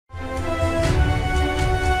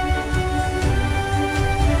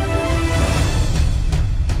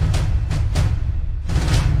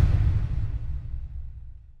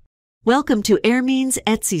Welcome to Airmeans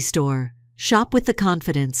Etsy store. Shop with the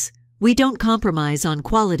confidence. We don't compromise on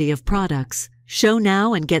quality of products. Show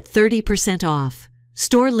now and get 30% off.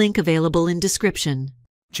 Store link available in description.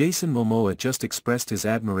 Jason Momoa just expressed his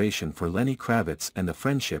admiration for Lenny Kravitz and the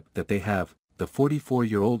friendship that they have. The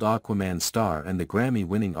 44-year-old Aquaman star and the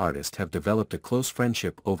Grammy-winning artist have developed a close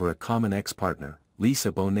friendship over a common ex-partner,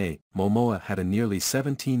 Lisa Bonet. Momoa had a nearly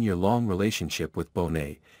 17-year-long relationship with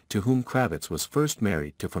Bonet, to whom Kravitz was first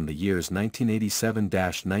married to from the years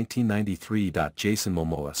 1987-1993. Jason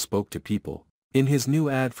Momoa spoke to People. In his new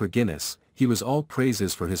ad for Guinness, he was all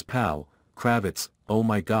praises for his pal, Kravitz. "Oh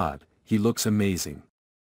my god, he looks amazing.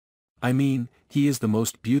 I mean, he is the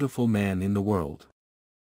most beautiful man in the world.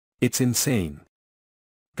 It's insane.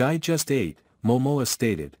 Guy just ate," Momoa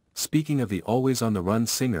stated. Speaking of the always-on-the-run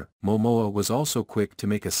singer, Momoa was also quick to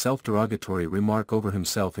make a self-derogatory remark over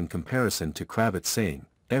himself in comparison to Kravitz, saying,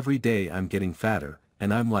 "Every day I'm getting fatter,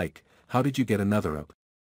 and I'm like, how did you get another up?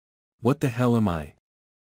 What the hell am I?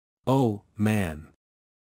 Oh, man."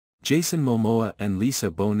 Jason Momoa and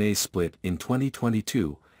Lisa Bonet split in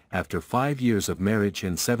 2022, after 5 years of marriage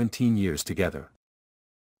and 17 years together.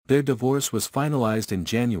 Their divorce was finalized in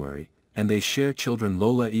January, and they share children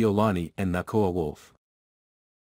Lola Iolani and Nakoa Wolf.